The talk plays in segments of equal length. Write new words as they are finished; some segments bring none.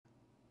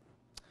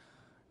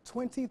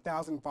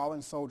20,000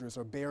 fallen soldiers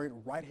are buried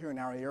right here in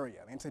our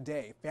area, and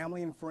today,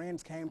 family and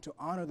friends came to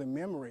honor the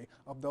memory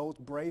of those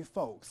brave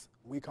folks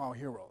we call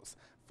heroes.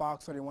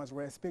 Fox 31's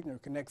Red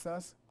Spiegner connects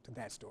us to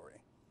that story.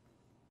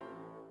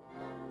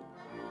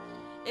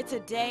 It's a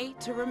day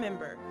to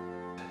remember.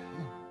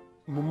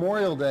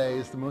 Memorial Day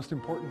is the most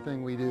important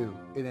thing we do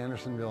at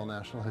Andersonville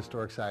National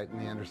Historic Site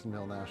and the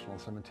Andersonville National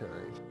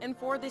Cemetery. And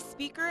for this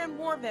speaker and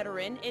war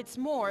veteran, it's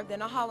more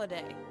than a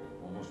holiday.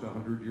 Almost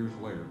 100 years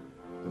later,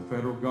 the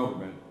federal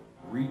government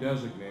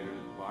redesignated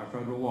it by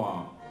federal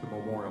law to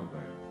Memorial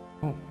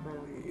Day. Oh,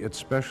 it's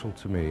special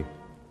to me.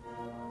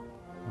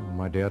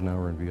 My dad and I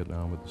were in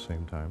Vietnam at the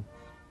same time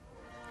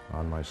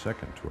on my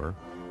second tour,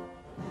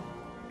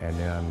 and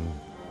then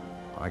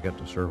I got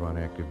to serve on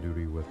active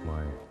duty with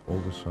my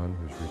oldest son,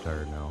 who's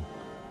retired now.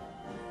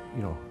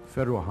 You know,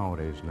 federal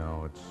holidays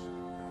now,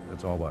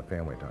 it's all about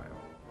family time.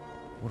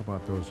 What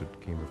about those that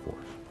came before?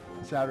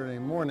 Saturday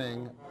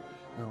morning,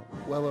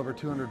 well over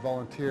 200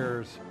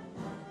 volunteers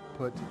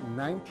put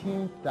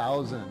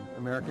 19,000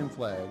 American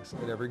flags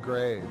at every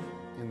grave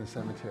in the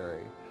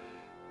cemetery.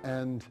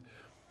 And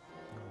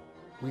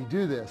we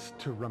do this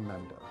to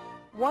remember.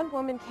 One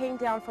woman came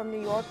down from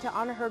New York to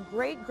honor her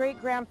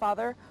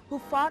great-great-grandfather who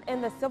fought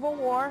in the Civil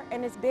War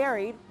and is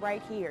buried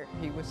right here.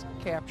 He was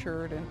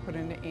captured and put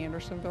into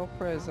Andersonville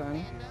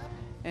prison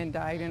and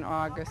died in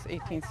August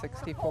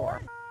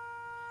 1864.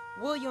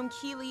 William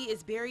Keeley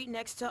is buried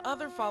next to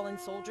other fallen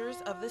soldiers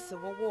of the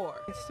Civil War.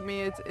 To me,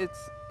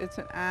 it's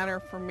an honor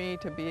for me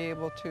to be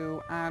able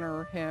to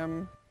honor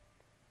him.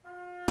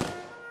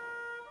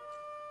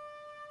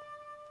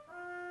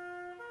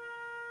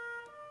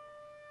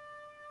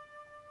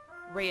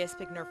 Red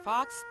Spiegner,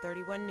 Fox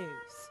 31 News.